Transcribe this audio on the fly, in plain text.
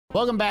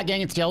Welcome back,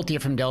 gang. It's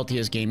Deltia from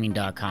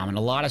Deltiasgaming.com, and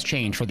a lot has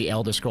changed for the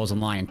Elder Scrolls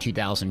Online in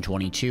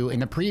 2022 in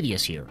the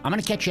previous year. I'm going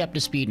to catch you up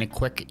to speed in a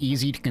quick,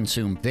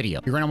 easy-to-consume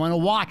video. You're going to want to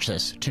watch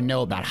this to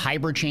know about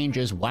hybrid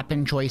changes,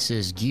 weapon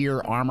choices,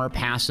 gear, armor,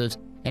 passives,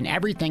 and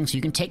everything so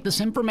you can take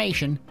this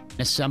information and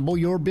assemble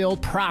your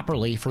build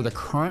properly for the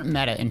current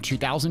meta in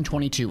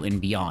 2022 and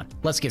beyond.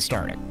 Let's get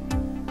started.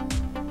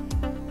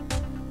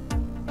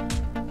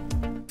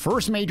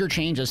 First major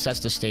change that sets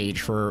the stage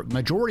for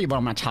majority of what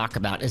I'm going to talk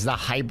about is the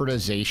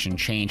hybridization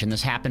change, and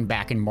this happened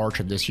back in March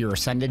of this year,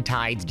 Ascended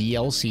Tides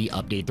DLC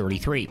Update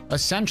 33.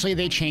 Essentially,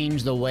 they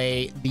changed the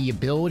way the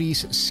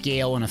abilities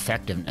scale in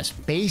effectiveness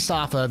based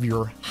off of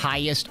your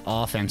highest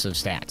offensive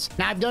stats.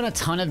 Now, I've done a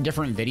ton of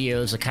different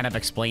videos that kind of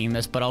explain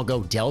this, but I'll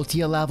go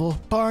Deltia level,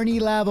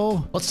 Barney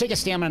level. Let's take a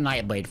Stamina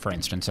Nightblade, for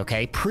instance,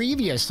 okay?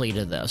 Previously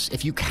to this,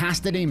 if you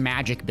casted a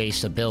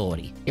magic-based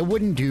ability, it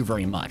wouldn't do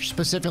very much,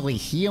 specifically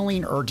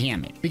healing or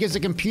damage, because the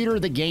computer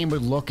of the game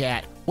would look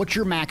at what's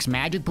your max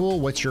magic pool,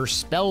 what's your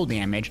spell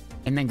damage,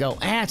 and then go,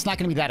 it's not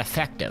going to be that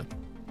effective.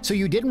 So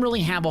you didn't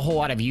really have a whole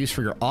lot of use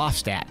for your off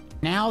stat.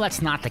 Now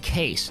that's not the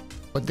case.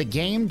 What the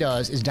game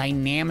does is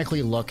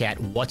dynamically look at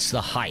what's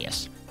the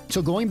highest.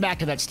 So going back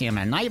to that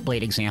Stamina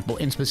Nightblade example,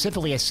 and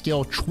specifically a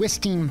skill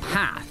Twisting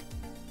Path,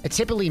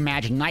 typically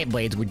Magic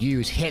Nightblades would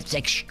use hits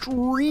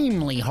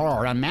extremely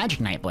hard on Magic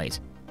Nightblades.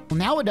 Well,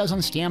 now it does on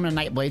Stamina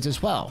Nightblades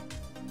as well.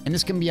 And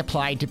this can be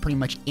applied to pretty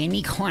much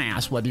any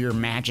class, whether you're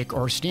magic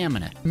or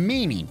stamina,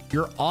 meaning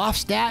your off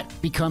stat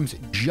becomes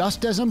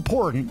just as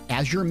important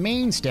as your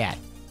main stat,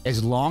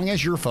 as long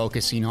as you're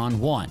focusing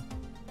on one.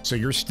 So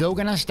you're still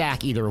gonna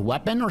stack either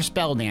weapon or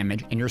spell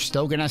damage, and you're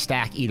still gonna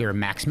stack either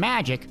max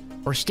magic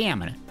or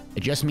stamina. It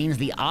just means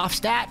the off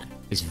stat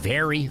is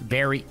very,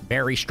 very,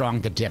 very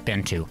strong to dip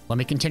into. Let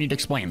me continue to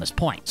explain this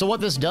point. So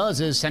what this does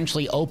is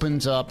essentially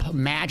opens up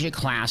magic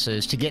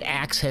classes to get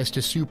access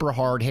to super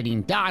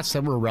hard-hitting dots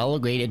that were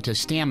relegated to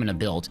stamina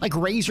builds, like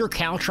Razor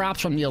Caltrops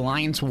from the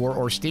Alliance War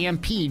or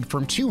Stampede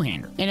from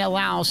Two-Hander. And it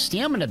allows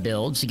stamina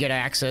builds to get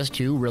access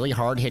to really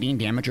hard-hitting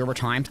damage over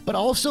time, but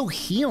also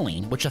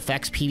healing, which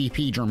affects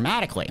PvP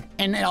dramatically.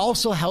 And it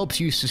also helps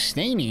you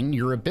sustaining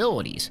your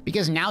abilities,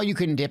 because now you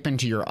can dip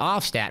into your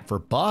off stat for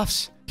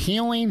buffs,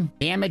 healing,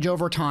 damage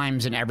over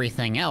times, and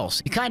everything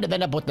else. You kind of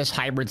end up with this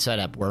hybrid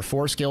setup where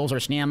 4 skills are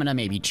stamina,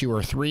 maybe 2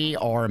 or 3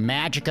 are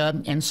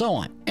magicka, and so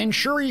on. And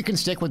sure, you can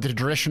stick with the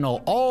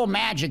traditional all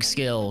magic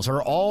skills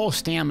or all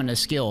stamina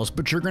skills,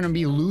 but you're going to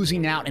be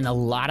losing out in a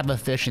lot of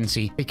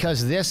efficiency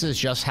because this is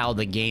just how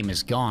the game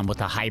is gone with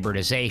the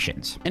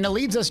hybridizations. And it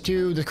leads us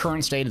to the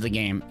current state of the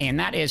game, and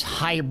that is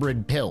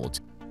hybrid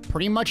builds.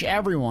 Pretty much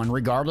everyone,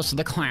 regardless of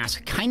the class,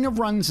 kind of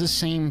runs the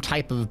same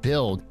type of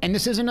build. And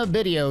this isn't a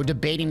video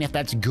debating if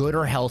that's good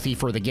or healthy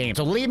for the game,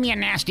 so leave me a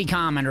nasty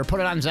comment or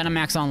put it on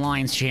ZeniMax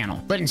Online's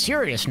channel. But in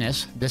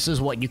seriousness, this is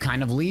what you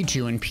kind of lead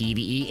to in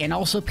PvE and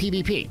also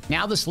PvP.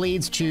 Now this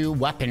leads to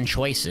weapon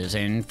choices,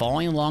 and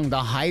following along the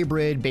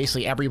hybrid,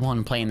 basically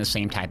everyone playing the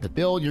same type of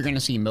build, you're going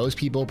to see most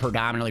people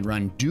predominantly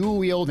run dual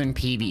wield in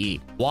PvE.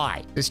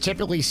 Why? This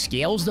typically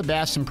scales the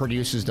best and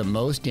produces the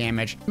most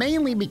damage,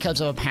 mainly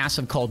because of a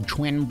passive called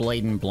Twin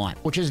Blade and Blunt,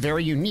 which is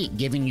very unique,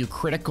 giving you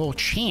critical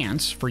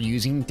chance for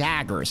using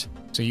daggers.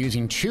 So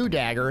using 2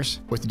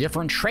 daggers with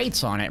different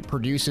traits on it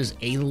produces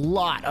a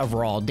lot of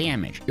raw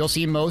damage. You'll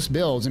see most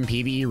builds in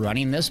PvE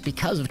running this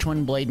because of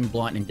Twin Blade and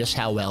Blunt and just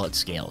how well it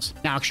scales.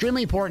 Now,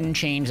 extremely important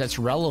change that's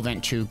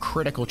relevant to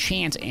critical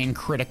chance and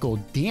critical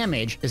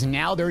damage is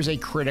now there's a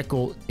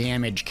critical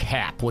damage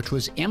cap, which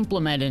was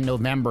implemented in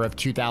November of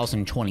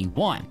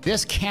 2021.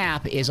 This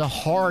cap is a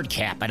hard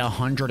cap at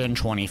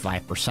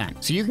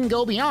 125%. So you can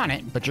go beyond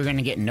it, but you're going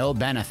to get no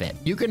benefit.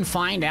 You can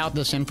find out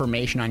this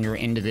information on your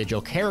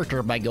individual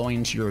character by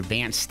going to your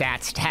advanced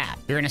stats tab.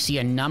 You're going to see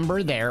a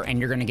number there, and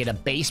you're going to get a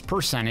base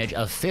percentage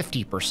of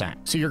 50%.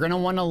 So you're going to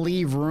want to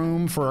leave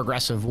room for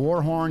aggressive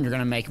Warhorn. You're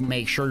going to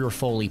make sure you're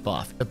fully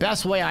buffed. The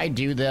best way I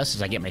do this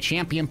is I get my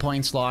champion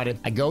points slotted.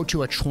 I go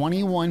to a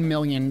 21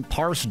 million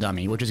parse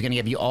dummy, which is going to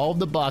give you all of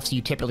the buffs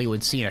you typically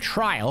would see in a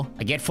trial.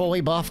 I get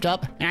fully buffed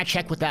up, and I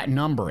check what that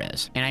number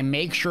is. And I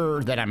make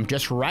sure that I'm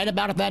just right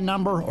about at that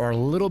number or a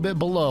little bit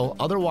below.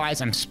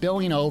 Otherwise, I'm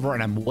spilling over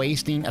and I'm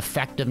wasting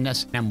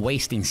effectiveness and I'm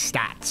wasting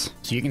stats.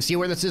 So you can see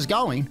where this is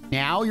going.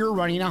 Now you're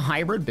running a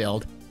hybrid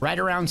build, right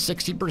around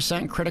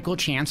 60% critical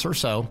chance or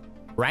so,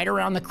 right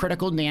around the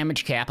critical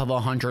damage cap of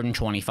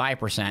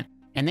 125%.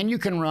 And then you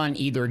can run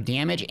either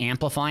damage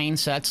amplifying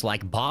sets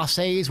like Boss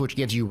A's, which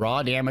gives you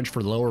raw damage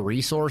for lower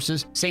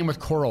resources. Same with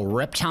Coral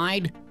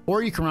Riptide.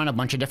 Or you can run a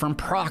bunch of different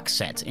proc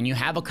sets, and you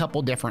have a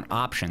couple different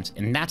options.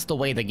 And that's the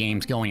way the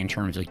game's going in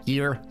terms of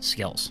gear,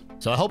 skills.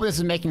 So I hope this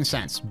is making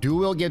sense. Dual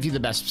wield gives you the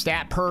best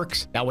stat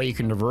perks. That way you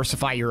can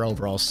diversify your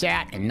overall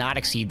stat and not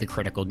exceed the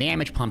critical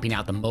damage, pumping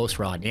out the most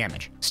raw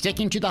damage.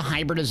 Sticking to the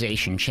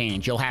hybridization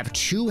change, you'll have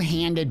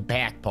 2-handed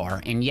back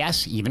bar, and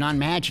yes, even on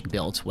magic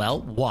builds.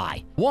 Well,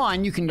 why?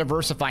 One, you can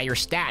diversify your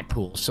stat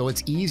pool, so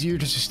it's easier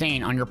to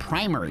sustain on your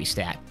primary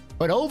stat.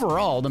 But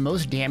overall, the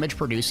most damage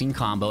producing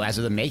combo as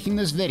of the making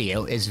this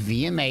video is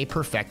VMA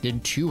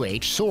Perfected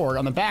 2H Sword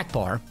on the back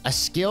bar, a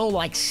skill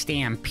like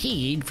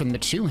Stampede from the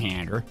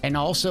two-hander, and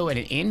also an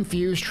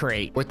infused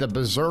trait with the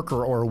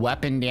Berserker or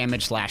weapon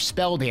damage /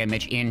 spell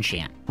damage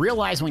enchant.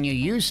 Realize when you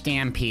use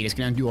Stampede, it's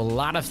going to do a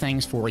lot of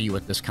things for you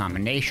with this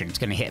combination. It's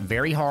going to hit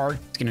very hard,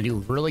 it's going to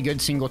do really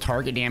good single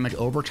target damage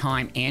over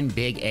time, and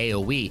big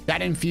AoE.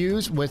 That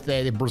infused with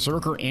the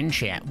Berserker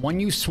enchant, when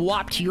you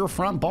swap to your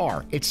front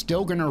bar, it's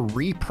still going to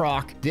reproc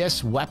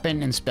this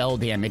weapon and spell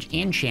damage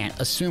enchant,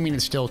 assuming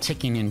it's still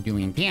ticking and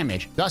doing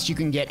damage. Thus, you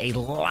can get a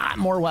lot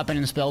more weapon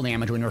and spell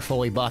damage when you're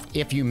fully buffed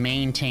if you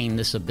maintain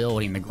this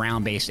ability and the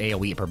ground-based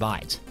AoE it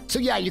provides. So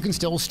yeah, you can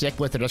still stick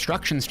with the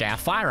Destruction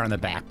Staff Fire on the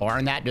back bar,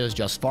 and that does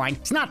just fine.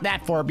 It's not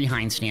that far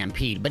behind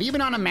Stampede, but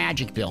even on a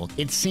magic build,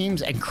 it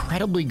seems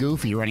incredibly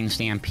goofy running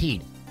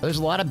Stampede. There's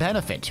a lot of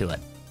benefit to it.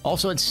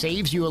 Also, it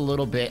saves you a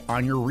little bit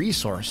on your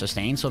resource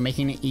sustain, so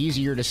making it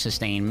easier to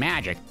sustain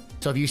magic.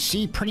 So if you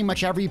see pretty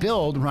much every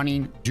build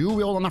running dual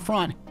wield on the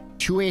front,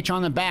 2H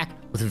on the back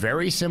with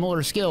very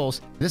similar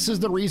skills, this is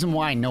the reason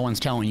why no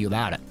one's telling you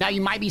about it. Now,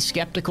 you might be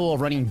skeptical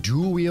of running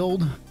dual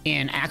wield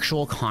in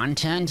actual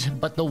content,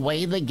 but the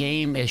way the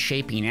game is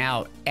shaping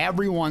out,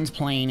 everyone's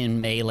playing in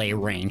melee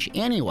range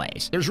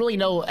anyways. There's really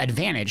no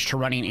advantage to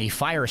running a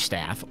fire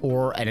staff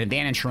or an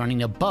advantage to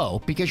running a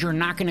bow because you're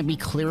not going to be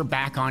clear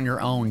back on your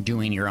own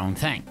doing your own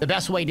thing. The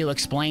best way to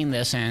explain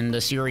this in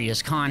the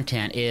serious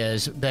content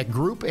is the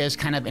group is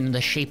kind of in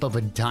the shape of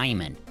a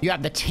diamond. You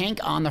have the tank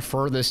on the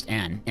furthest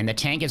end, and the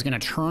tank is going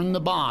to turn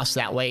the boss,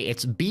 that way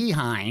its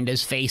behind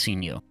is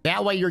facing you.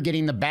 That way you're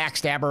getting the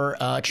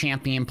backstabber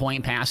champion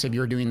point passive,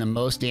 you're doing the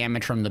most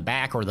damage from the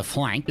back or the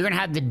flank. You're gonna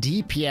have the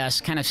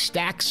DPS kind of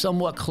stacked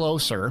somewhat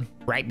closer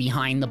right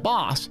behind the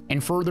boss,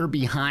 and further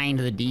behind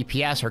the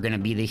DPS are going to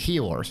be the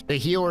healers. The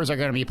healers are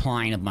going to be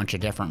applying a bunch of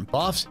different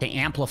buffs to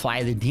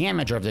amplify the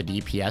damage of the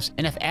DPS,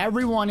 and if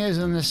everyone is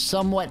in this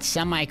somewhat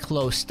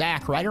semi-close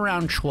stack right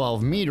around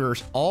 12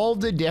 meters, all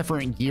the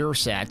different gear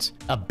sets,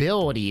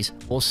 abilities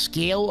will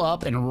scale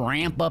up and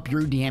ramp up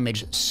your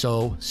damage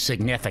so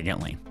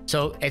significantly.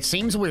 So it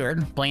seems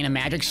weird playing a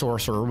magic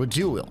sorcerer with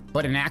dual wield,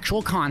 but in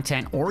actual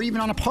content or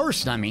even on a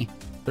parse dummy,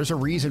 there's a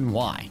reason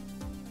why.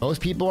 Most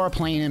people are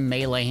playing in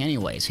melee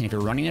anyways, and if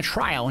you're running a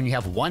trial and you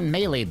have one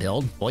melee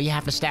build, well, you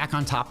have to stack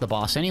on top of the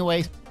boss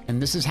anyways,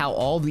 and this is how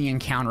all the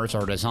encounters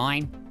are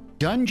designed.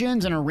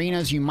 Dungeons and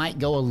arenas, you might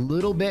go a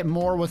little bit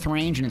more with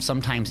range, and it's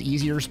sometimes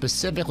easier,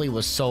 specifically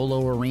with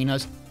solo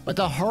arenas, but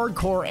the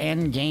hardcore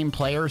end game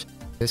players,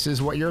 this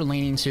is what you're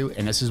leaning to,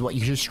 and this is what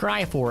you should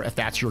strive for if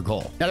that's your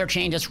goal. Another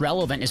change that's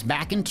relevant is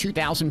back in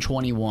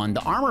 2021,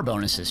 the armor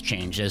bonuses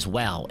changed as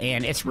well.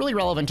 And it's really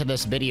relevant to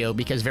this video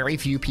because very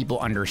few people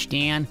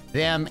understand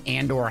them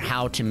and or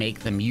how to make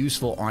them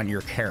useful on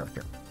your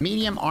character.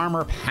 Medium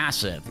armor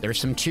passive. There's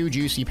some two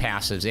juicy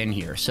passives in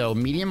here. So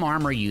medium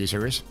armor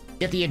users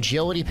get the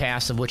agility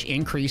passive, which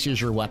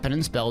increases your weapon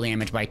and spell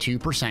damage by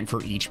 2%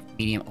 for each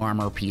medium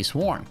armor piece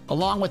worn,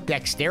 along with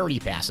dexterity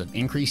passive,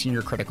 increasing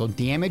your critical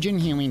damage and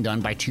healing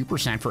done by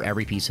 2% for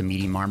every piece of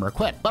medium armor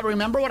equipped. But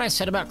remember what I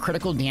said about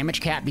critical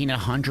damage cap being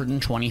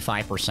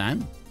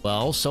 125%?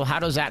 Well, so how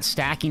does that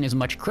stacking as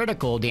much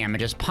critical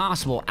damage as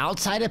possible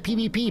outside of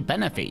PvP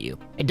benefit you?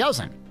 It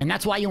doesn't, and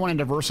that's why you want to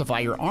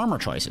diversify your armor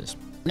choices.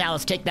 Now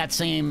let's take that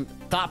same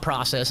thought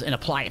process and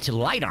apply it to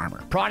light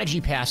armor. Prodigy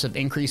passive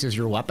increases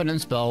your weapon and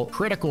spell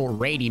critical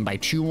rating by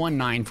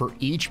 219 for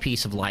each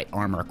piece of light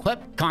armor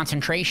equipped.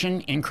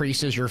 Concentration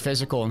increases your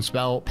physical and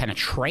spell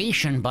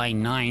penetration by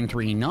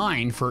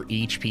 939 for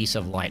each piece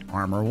of light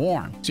armor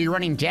worn. So you're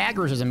running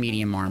daggers as a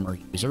medium armor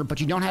user,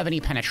 but you don't have any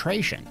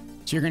penetration.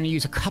 So you're going to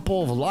use a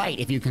couple of light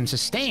if you can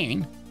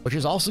sustain, which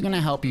is also going to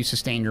help you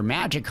sustain your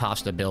magic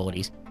cost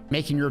abilities,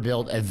 making your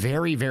build a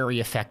very, very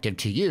effective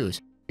to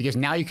use. Because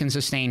now you can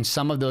sustain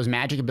some of those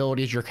magic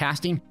abilities you're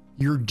casting,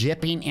 you're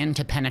dipping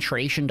into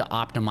penetration to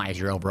optimize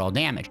your overall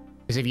damage.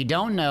 Because if you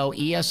don't know,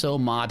 ESO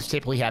mobs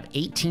typically have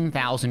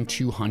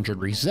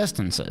 18,200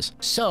 resistances.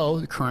 So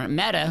the current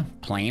meta,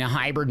 playing a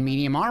hybrid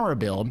medium armor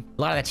build,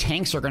 a lot of the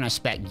tanks are going to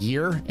spec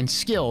gear and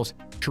skills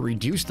to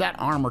reduce that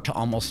armor to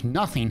almost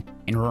nothing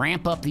and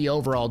ramp up the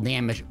overall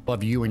damage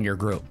of you and your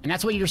group. And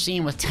that's what you're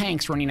seeing with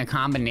tanks running a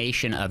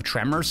combination of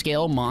Tremor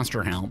Scale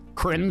Monster Helm,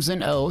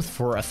 Crimson Oath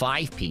for a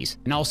 5-piece,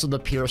 and also the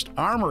Pierced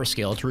Armor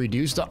skill to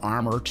reduce the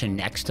armor to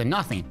next to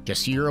nothing.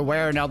 Just so you're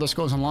aware, now this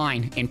goes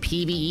online. In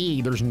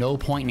PvE, there's no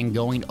point in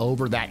going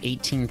over that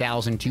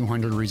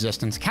 18,200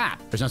 resistance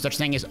cap. There's no such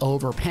thing as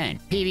overpen.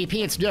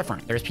 PvP, it's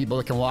different. There's people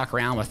that can walk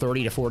around with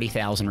 30 to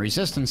 40,000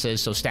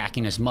 resistances, so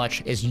stacking as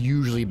much is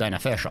usually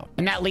beneficial.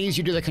 And that leads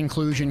you to the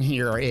conclusion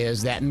here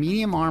is that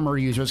medium armor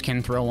users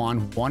can throw on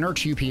 1 or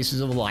 2 pieces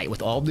of light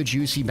with all the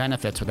juicy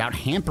benefits without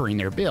hampering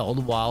their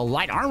build, while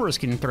light armors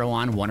can throw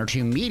on 1 or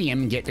 2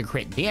 medium and get the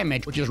crit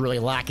damage, which is really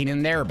lacking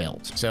in their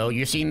builds. So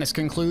you're seeing this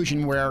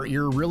conclusion where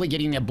you're really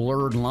getting a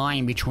blurred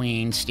line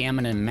between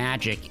stamina and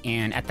magic,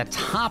 and at the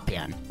top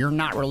end, you're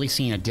not really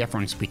seeing a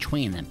difference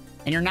between them.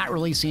 And you're not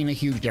really seeing a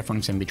huge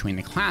difference in between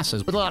the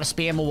classes. With a lot of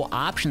spammable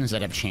options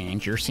that have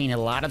changed, you're seeing a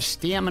lot of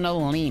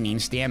stamina-leaning,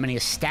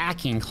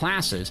 stamina-stacking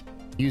classes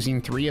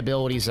using 3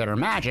 abilities that are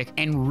magic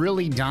and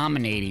really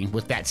dominating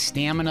with that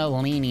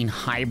stamina-leaning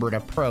hybrid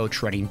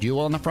approach, running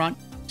duel on the front,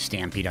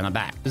 Stampede on the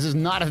back. This is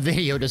not a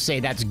video to say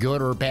that's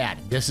good or bad.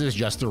 This is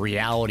just the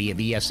reality of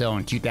ESO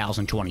in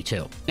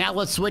 2022. Now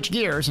let's switch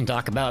gears and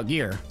talk about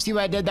gear. See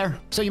what I did there?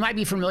 So you might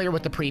be familiar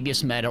with the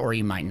previous meta or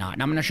you might not.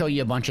 And I'm going to show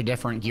you a bunch of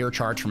different gear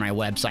charts from my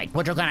website,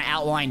 which will kind of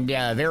outline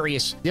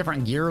various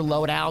different gear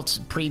loadouts,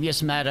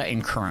 previous meta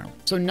and current.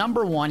 So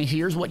number 1,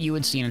 here's what you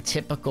would see in a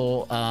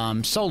typical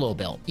solo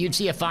build. You'd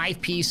see a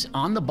 5-piece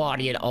on the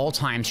body at all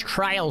times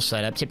trial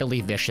setup,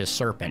 typically Vicious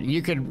Serpent.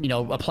 You could,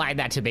 apply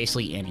that to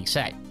basically any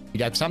set.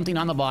 You'd have something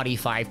on the body,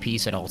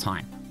 5-piece at all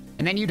time.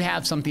 And then you'd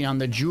have something on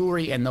the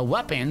jewelry and the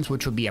weapons,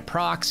 which would be a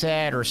proc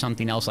set or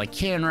something else like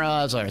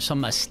Kinra's or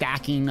some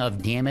stacking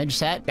of damage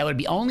set that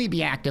would only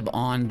be active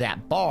on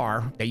that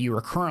bar that you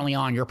are currently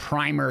on, your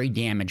primary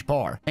damage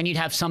bar. Then you'd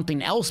have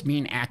something else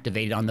being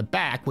activated on the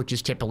back, which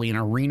is typically an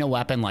arena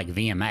weapon like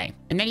VMA.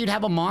 And then you'd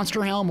have a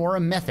monster helm or a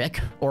mythic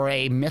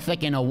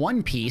in a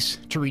 1-piece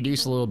to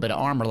reduce a little bit of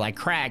armor like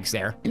Krag's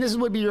there. And this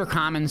would be your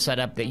common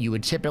setup that you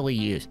would typically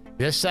use.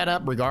 This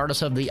setup,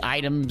 regardless of the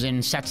items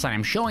and sets that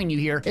I'm showing you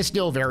here, is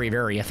still very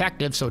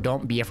effective, so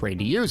don't be afraid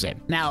to use it.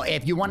 Now,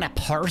 if you want a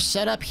parse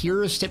setup,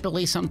 here is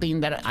typically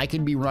something that I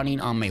could be running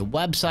on my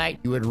website.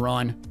 You would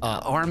run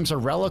Arms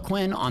of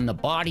Reliquin on the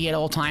body at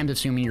all times,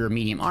 assuming you're a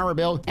medium armor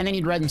build, and then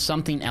you'd run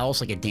something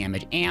else like a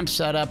damage amp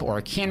setup or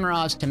a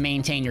Kinra's to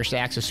maintain your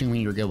stacks,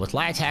 assuming you're good with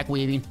light attack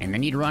weaving, and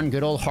then you'd run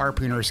good old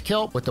Harpooner's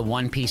Kilt with the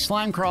 1-piece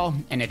slime crawl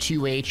and a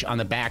 2H on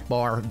the back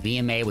bar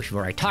VMA, which we've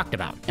already talked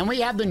about. And we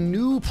have the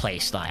new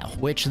playstyle,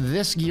 which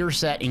this gear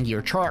set and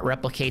gear chart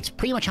replicates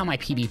pretty much how my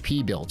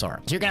PvP builds are.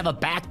 So you're gonna have a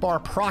back bar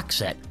proc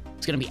set.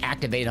 It's gonna be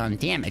activated on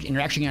damage, and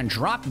you're actually gonna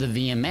drop the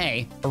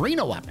VMA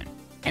arena weapon.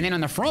 And then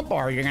on the front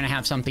bar, you're gonna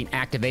have something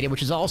activated,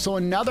 which is also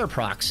another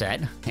proc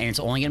set, and it's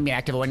only gonna be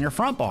active on your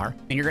front bar.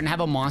 And you're gonna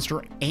have a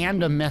monster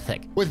and a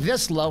mythic. With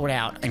this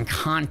loadout and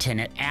content,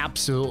 it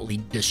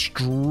absolutely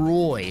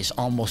destroys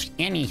almost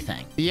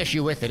anything. The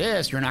issue with it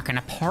is you're not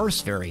gonna parse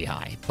very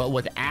high, but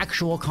with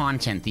actual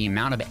content, the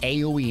amount of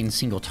AoE and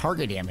single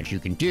target damage you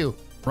can do,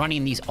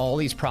 running all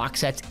these proc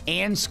sets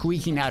and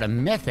squeaking out a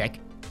mythic,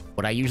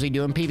 what I usually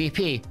do in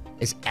PvP,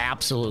 is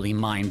absolutely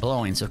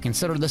mind-blowing. So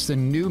consider this the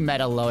new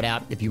meta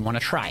loadout if you want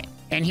to try it.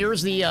 And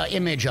here's the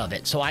image of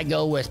it. So I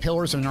go with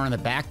Pillars of Nirn in the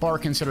back bar.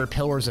 Consider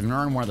Pillars of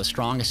Nirn one of the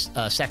strongest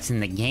sets in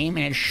the game,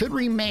 and it should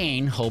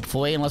remain,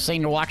 hopefully, unless they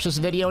watch this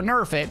video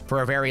nerf it,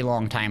 for a very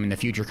long time in the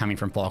future coming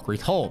from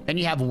Falkreath Hold. Then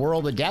you have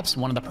World of Depths,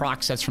 one of the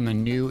proc sets from the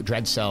new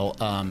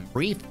Dreadcell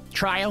Reef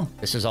Trio.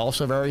 This is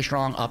also very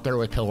strong, up there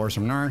with Pillars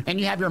of Nirn. And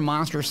you have your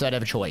monster set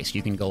of choice.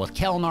 You can go with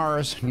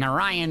Kelnars,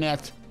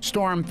 Narayanith,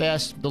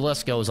 Stormfist, the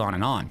list goes on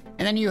and on.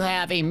 And then you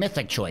have a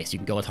mythic choice. You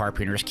can go with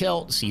Harpooner's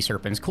Kilt, Sea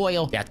Serpent's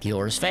Coil,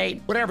 Deathdealer's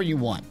Fate, whatever you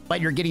want. But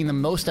you're getting the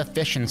most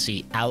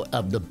efficiency out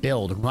of the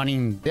build,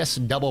 running this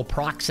double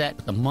proc set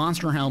with a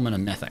monster helm and a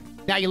mythic.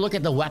 Now you look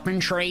at the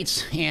weapon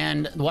traits,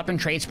 and the weapon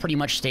traits pretty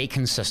much stay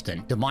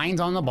consistent. Divine's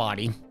on the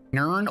body,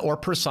 Nirn or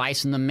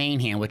Precise in the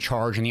main hand with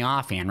Charge in the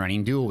offhand,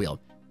 running dual wield.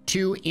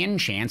 2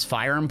 enchants,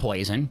 Fire and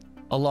Poison,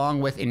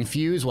 along with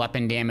infused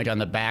weapon damage on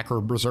the back,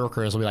 or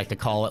berserker as we like to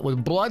call it,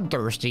 with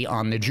bloodthirsty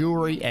on the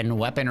jewelry and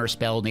weapon or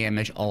spell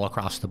damage all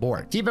across the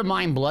board. Keep in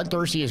mind,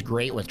 bloodthirsty is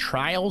great with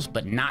trials,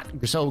 but not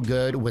so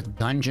good with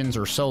dungeons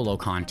or solo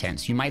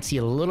contents. You might see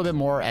a little bit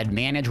more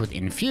advantage with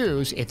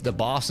infuse if the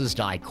bosses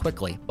die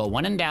quickly, but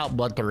when in doubt,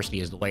 bloodthirsty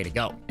is the way to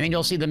go. And then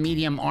you'll see the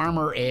medium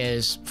armor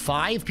is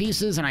 5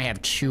 pieces, and I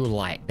have 2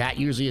 light. That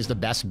usually is the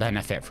best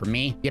benefit for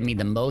me. Give me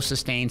the most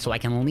sustain, so I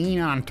can lean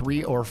on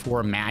 3 or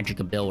 4 magic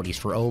abilities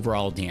for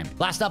overall damage.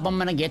 Last up I'm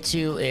going to get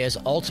to is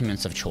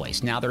ultimates of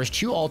choice. Now there's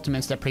 2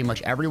 ultimates that pretty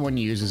much everyone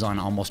uses on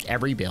almost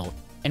every build,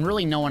 and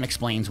really no one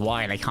explains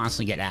why, and I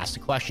constantly get asked the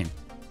question.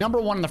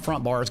 Number 1 on the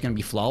front bar is going to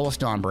be Flawless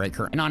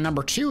Dawnbreaker, and on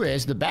number 2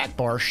 is the back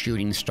bar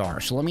Shooting Star.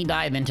 So let me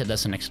dive into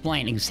this and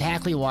explain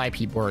exactly why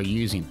people are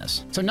using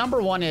this. So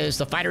number 1 is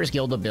the Fighter's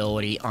Guild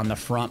ability on the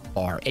front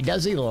bar. It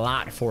does a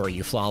lot for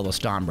you, Flawless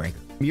Dawnbreaker.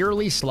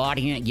 Merely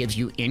slotting it gives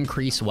you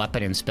increased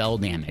weapon and spell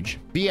damage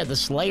via the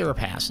Slayer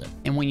passive.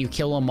 And when you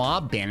kill a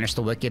mob, Banish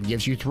the Wicked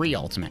gives you 3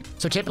 ultimate.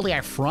 So typically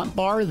I front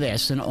bar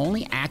this and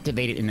only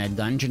activate it in a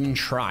dungeon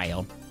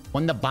trial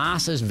when the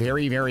boss is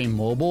very, very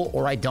mobile,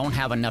 or I don't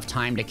have enough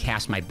time to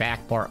cast my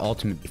back bar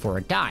ultimate before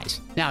it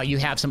dies. Now, you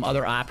have some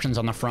other options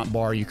on the front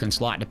bar you can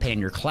slot depending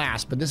on your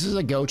class, but this is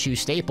a go-to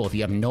staple if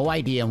you have no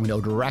idea and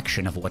no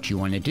direction of what you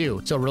want to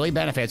do. So it really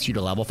benefits you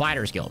to level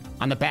Fighters Guild.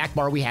 On the back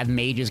bar, we have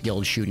Mage's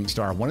Guild Shooting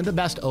Star, one of the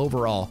best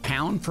overall,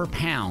 pound for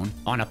pound,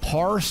 on a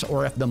parse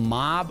or if the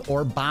mob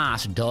or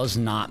boss does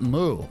not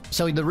move.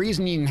 So the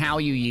reason and how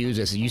you use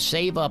this is you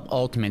save up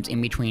ultimates in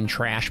between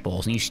trash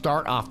bowls, and you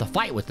start off the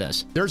fight with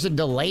this. There's a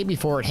delay way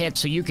before it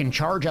hits so you can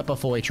charge up a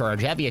fully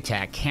charged heavy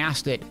attack,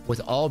 cast it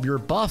with all of your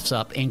buffs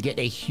up, and get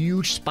a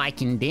huge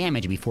spike in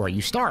damage before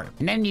you start.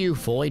 And then you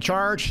fully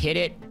charge, hit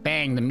it,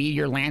 bang, the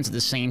meteor lands at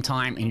the same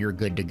time, and you're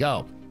good to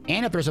go.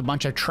 And if there's a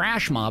bunch of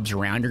trash mobs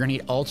around, you're going to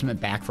need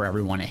ultimate back for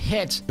everyone it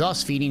hits,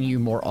 thus feeding you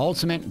more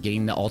ultimate,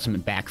 getting the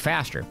ultimate back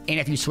faster. And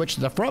if you switch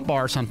to the front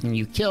bar, something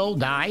you kill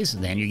dies,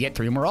 then you get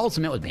 3 more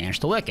ultimate with Banish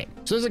the Wicked.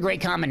 So this is a great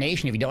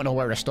combination. If you don't know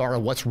where to start or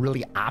what's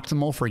really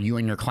optimal for you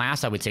and your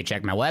class, I would say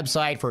check my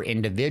website for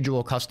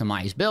individual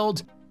customized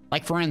builds.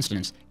 Like for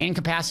instance,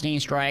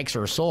 Incapacitating Strikes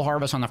or Soul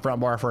Harvest on the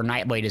front bar for a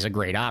Nightblade is a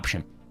great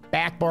option.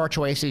 Back bar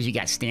choices, you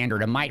got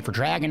Standard of Might for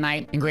Dragon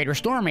Knight and Greater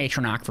Storm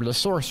Atronach for the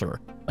Sorcerer.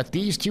 But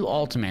these 2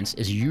 ultimates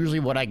is usually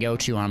what I go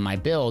to on my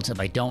builds if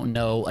I don't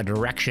know a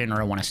direction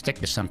or I want to stick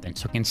to something.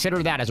 So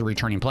consider that as a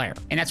returning player.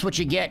 And that's what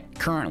you get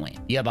currently.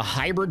 You have a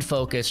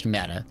hybrid-focused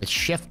meta that's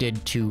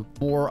shifted to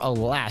more or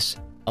less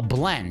a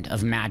blend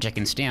of magic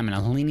and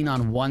stamina, leaning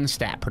on one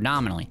stat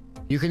predominantly.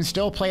 You can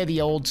still play the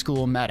old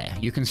school meta.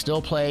 You can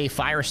still play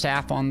Fire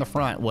Staff on the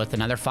front with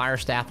another Fire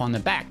Staff on the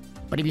back.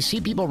 But if you see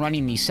people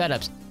running these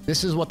setups,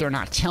 this is what they're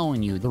not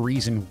telling you, the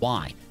reason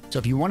why. So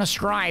if you want to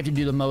strive to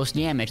do the most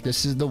damage,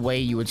 this is the way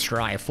you would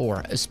strive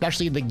for,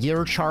 especially the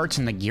gear charts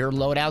and the gear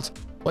loadouts,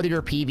 whether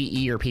you're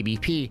PvE or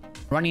PvP,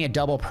 running a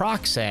double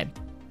proc set,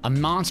 a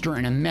monster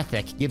and a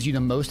mythic gives you the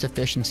most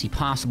efficiency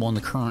possible in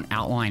the current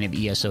outline of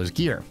ESO's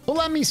gear. But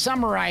let me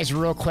summarize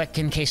real quick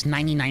in case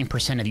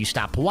 99% of you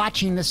stopped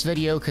watching this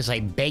video because I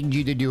begged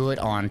you to do it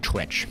on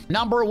Twitch.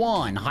 Number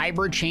 1,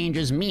 hybrid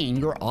changes mean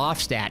your off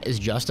stat is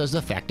just as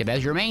effective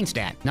as your main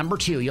stat. Number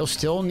 2, you'll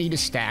still need to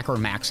stack or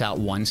max out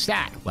one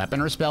stat, weapon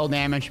or spell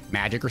damage,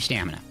 magic or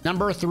stamina.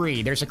 Number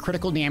 3, there's a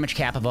critical damage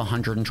cap of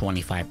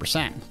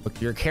 125%. Look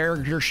at your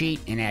character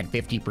sheet and add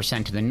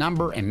 50% to the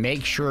number and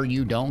make sure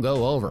you don't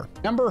go over.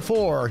 Number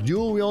 4,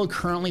 Dual Wield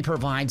currently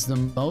provides the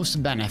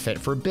most benefit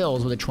for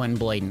builds with a Twin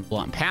Blade and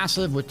Blunt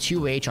passive, with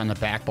 2H on the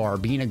back bar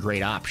being a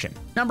great option.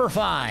 Number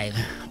 5,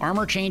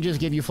 armor changes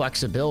give you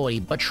flexibility,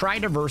 but try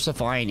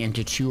diversifying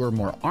into 2 or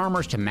more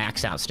armors to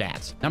max out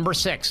stats. Number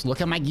 6, look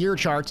at my gear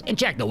charts and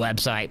check the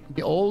website.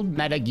 The old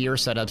meta gear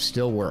setups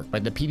still work,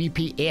 but the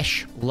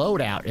PvP-ish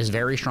loadout is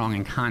very strong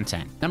in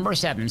content. Number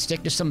 7,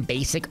 stick to some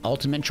basic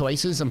ultimate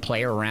choices and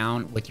play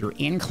around with your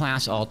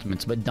in-class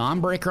ultimates, but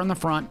Dawnbreaker on the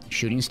front,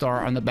 Shooting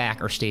Star on the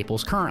back are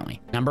staples currently.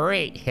 Number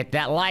 8, hit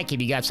that like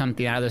if you got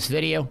something out of this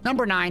video.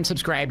 Number 9,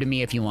 subscribe to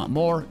me if you want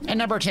more. And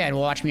number 10,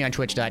 watch me on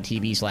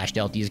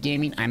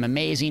twitch.tv/Deltiasgaming. I'm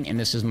amazing, and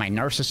this is my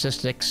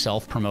narcissistic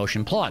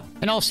self-promotion plug.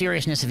 In all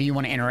seriousness, if you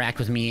want to interact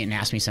with me and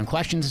ask me some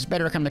questions, it's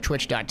better to come to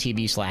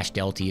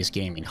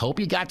twitch.tv/Deltiasgaming. Hope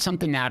you got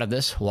something out of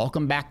this.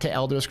 Welcome back to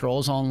Elder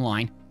Scrolls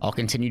Online. I'll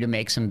continue to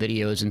make some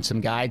videos and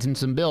some guides and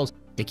some builds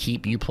to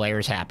keep you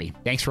players happy.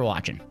 Thanks for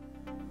watching.